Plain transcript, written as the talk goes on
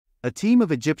A team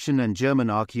of Egyptian and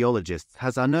German archaeologists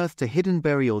has unearthed a hidden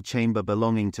burial chamber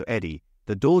belonging to Edi,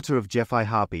 the daughter of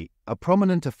Djefaihapi, a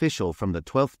prominent official from the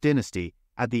 12th dynasty,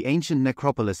 at the ancient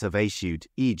necropolis of Asyut,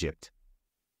 Egypt.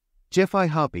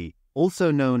 Djefaihapi, also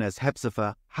known as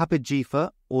Hepzefa, Hapidjefa,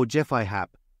 or Djefaihap,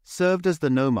 served as the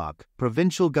nomarch,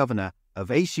 provincial governor, of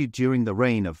Asyut during the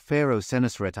reign of Pharaoh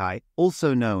Senusret I,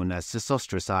 also known as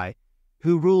Sesostris I,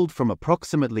 who ruled from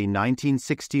approximately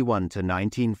 1961 to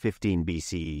 1915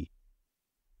 BCE.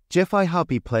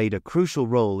 Djefaihapi played a crucial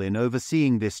role in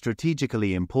overseeing this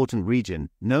strategically important region,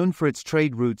 known for its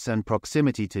trade routes and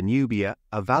proximity to Nubia,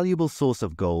 a valuable source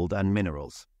of gold and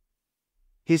minerals.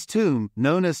 His tomb,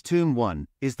 known as Tomb 1,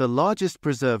 is the largest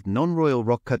preserved non-royal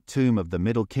rock-cut tomb of the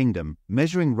Middle Kingdom,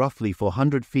 measuring roughly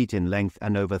 400 feet in length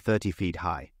and over 30 feet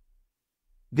high.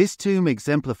 This tomb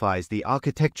exemplifies the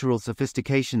architectural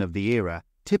sophistication of the era,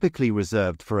 typically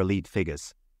reserved for elite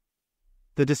figures.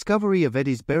 The discovery of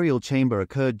Edi's burial chamber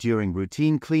occurred during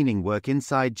routine cleaning work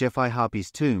inside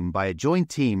Djefaihapi's tomb by a joint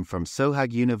team from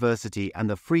Sohag University and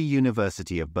the Free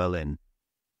University of Berlin.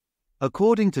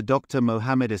 According to Dr.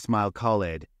 Mohammed Ismail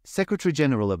Khaled, Secretary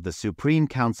General of the Supreme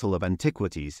Council of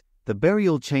Antiquities, the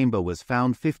burial chamber was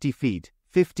found 50 feet,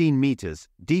 15 meters,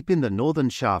 deep in the northern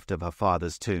shaft of her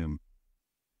father's tomb.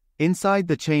 Inside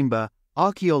the chamber,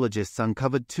 archaeologists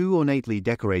uncovered two ornately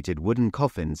decorated wooden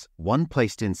coffins, one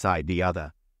placed inside the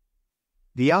other.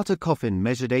 The outer coffin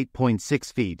measured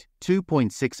 8.6 feet,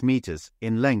 2.6 meters,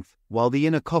 in length, while the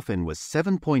inner coffin was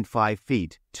 7.5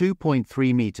 feet,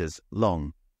 2.3 meters,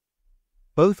 long.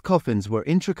 Both coffins were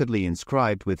intricately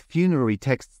inscribed with funerary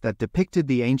texts that depicted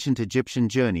the ancient Egyptian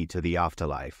journey to the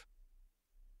afterlife.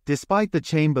 Despite the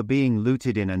chamber being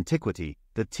looted in antiquity,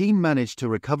 the team managed to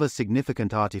recover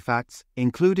significant artifacts,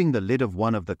 including the lid of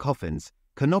one of the coffins,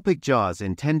 canopic jars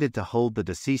intended to hold the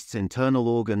deceased's internal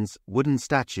organs, wooden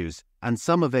statues, and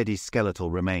some of Edi's skeletal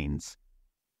remains.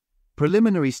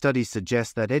 Preliminary studies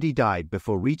suggest that Edi died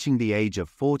before reaching the age of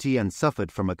 40 and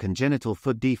suffered from a congenital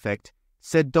foot defect,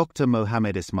 said Dr.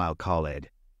 Mohammed Ismail Khaled.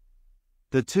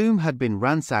 The tomb had been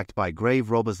ransacked by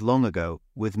grave robbers long ago,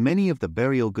 with many of the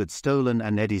burial goods stolen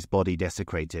and Edi's body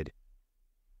desecrated.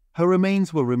 Her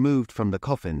remains were removed from the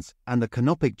coffins, and the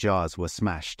canopic jars were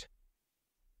smashed.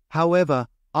 However,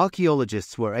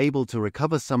 archaeologists were able to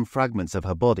recover some fragments of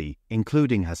her body,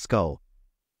 including her skull.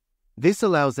 This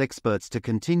allows experts to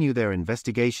continue their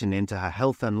investigation into her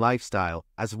health and lifestyle,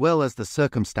 as well as the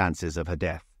circumstances of her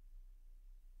death.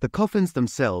 The coffins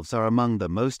themselves are among the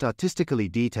most artistically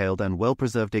detailed and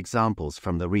well-preserved examples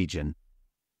from the region.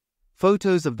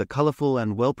 Photos of the colorful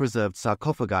and well-preserved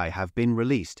sarcophagi have been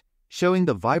released, showing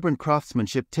the vibrant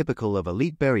craftsmanship typical of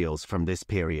elite burials from this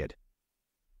period.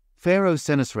 Pharaoh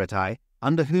Senusret I,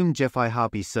 under whom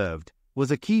Djefaihapi served,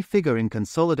 was a key figure in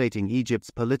consolidating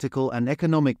Egypt's political and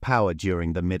economic power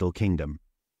during the Middle Kingdom.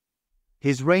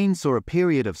 His reign saw a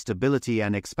period of stability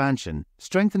and expansion,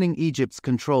 strengthening Egypt's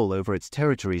control over its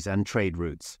territories and trade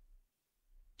routes.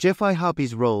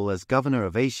 Djefaihapi's role as governor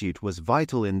of Asyut was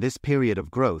vital in this period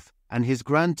of growth, and his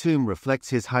grand tomb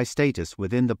reflects his high status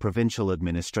within the provincial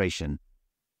administration.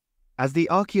 As the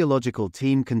archaeological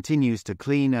team continues to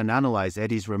clean and analyze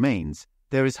Edi's remains,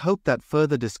 there is hope that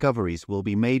further discoveries will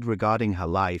be made regarding her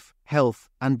life,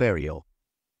 health, and burial.